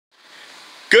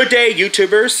Good day,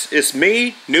 YouTubers. It's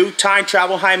me, New Time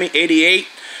Travel Jaime 88.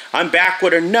 I'm back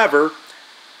with another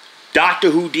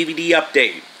Doctor Who DVD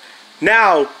update.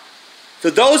 Now, for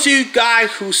those of you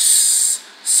guys who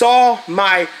saw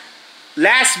my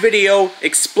last video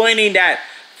explaining that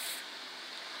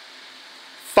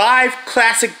 5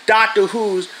 classic Doctor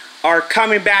Who's are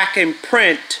coming back in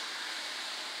print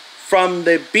from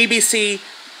the BBC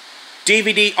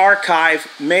DVD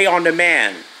archive May on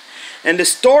Demand. And the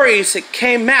stories that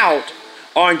came out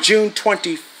on June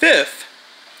 25th,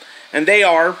 and they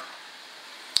are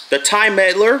The Time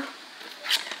Meddler,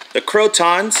 The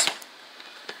Krotons,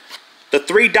 The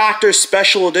Three Doctors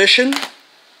Special Edition,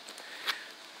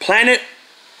 Planet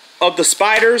of the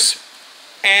Spiders,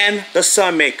 and The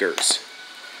Sunmakers.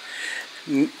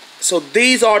 So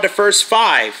these are the first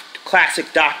 5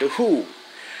 classic Doctor Who.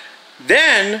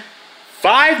 Then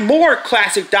 5 more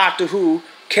classic Doctor Who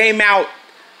came out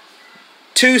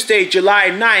Tuesday, July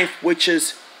 9th, which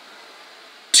is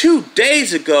 2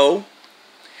 days ago,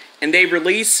 and they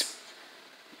released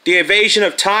The Invasion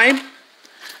of Time,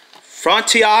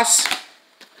 Frontios,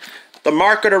 The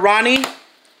Mark of the Rani,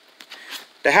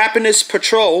 The Happiness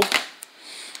Patrol,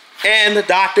 and the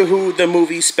Doctor Who The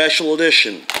Movie Special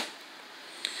Edition.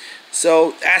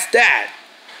 So that's that.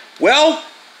 Well,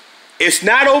 it's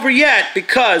not over yet,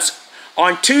 because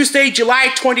on Tuesday, July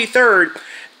 23rd,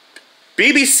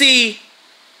 BBC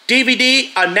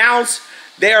DVD announced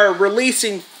they are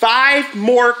releasing 5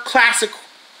 more classic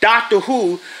Doctor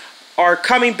Who are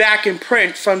coming back in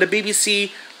print from the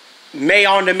BBC May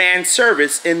on Demand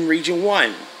service in Region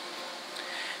 1.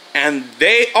 And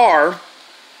they are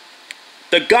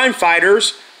The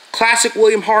Gunfighters, classic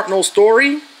William Hartnell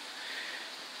story.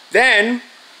 Then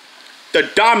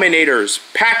The Dominators,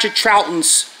 Patrick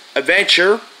Troughton's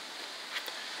adventure.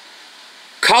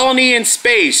 Colony in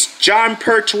Space, John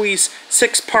Pertwee's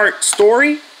 6-part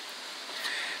story.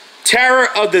 Terror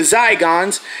of the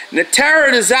Zygons. And the Terror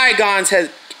of the Zygons has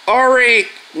already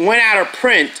went out of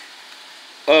print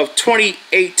of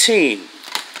 2018.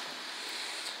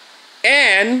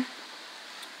 And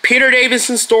Peter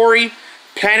Davison's story,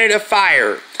 Planet of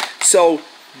Fire. So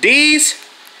these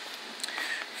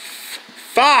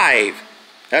 5,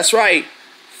 that's right,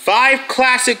 5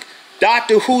 classic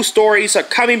Doctor Who stories are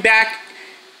coming back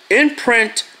in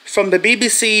print from the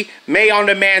BBC May on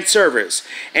Demand service.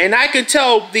 And I can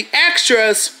tell the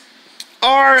extras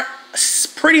are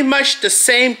pretty much the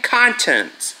same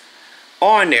content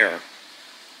on there.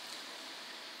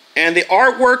 And the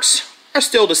artworks are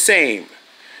still the same.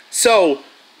 So,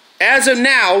 as of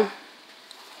now,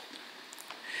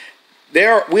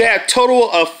 we have a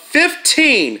total of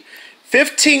 15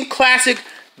 classic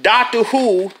Doctor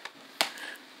Who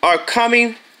are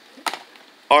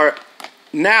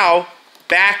now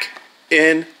back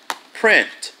in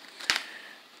print.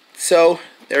 So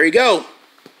there you go.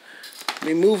 Let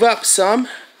me move up some.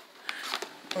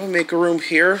 I'll make a room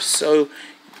here, so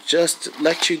just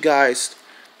let you guys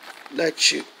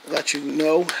let you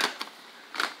know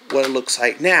what it looks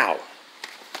like now.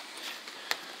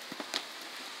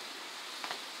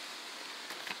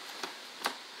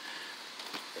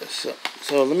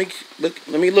 So let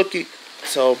me look.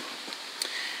 So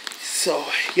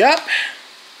yep.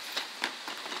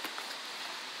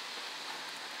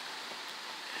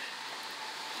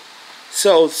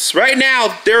 So right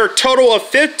now there are a total of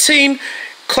 15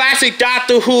 classic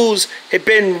Doctor Who's have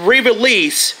been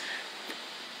re-released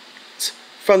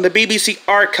from the BBC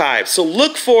archive. So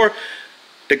look for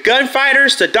The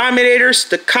Gunfighters, The Dominators,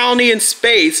 The Colony in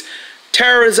Space,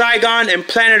 Terror of Zygon, and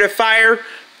Planet of Fire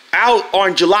out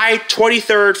on July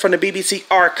 23rd from the BBC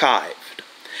archive.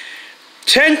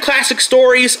 10 classic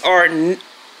stories are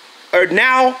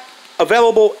now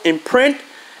available in print.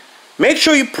 Make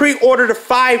sure you pre-order the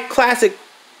 5 classic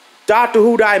Doctor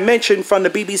Who that I mentioned from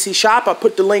the BBC shop. I'll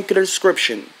put the link in the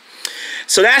description.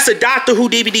 So that's the Doctor Who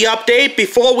DVD update.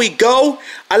 Before we go,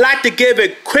 I'd like to give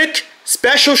a quick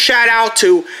special shout out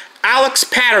to Alex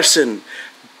Patterson,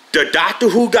 the Doctor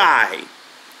Who guy.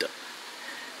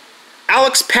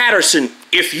 Alex Patterson,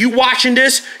 if you watching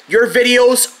this, your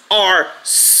videos are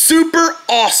super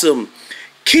awesome.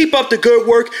 Keep up the good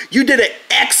work. You did an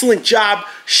excellent job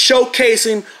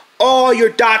showcasing all your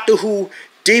Doctor Who,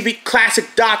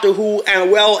 classic Doctor Who,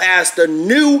 and well as the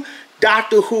new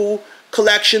Doctor Who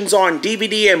collections on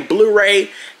DVD and Blu-ray.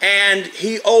 And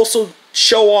he also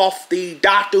show off the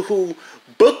Doctor Who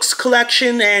books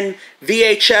collection and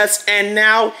VHS. And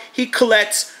now he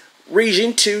collects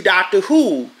Region 2 Doctor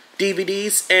Who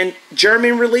DVDs and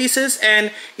German releases.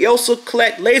 And he also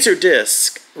collect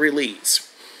Laserdisc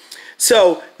release.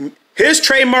 So his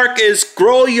trademark is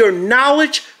grow your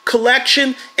knowledge,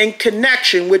 collection and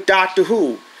connection with Doctor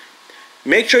Who.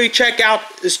 Make sure you check out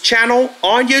this channel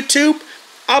on YouTube.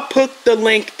 I'll put the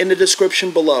link in the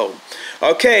description below.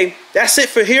 Okay, that's it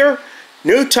for here.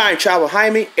 New Time Travel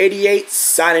Jaime 88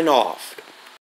 signing off.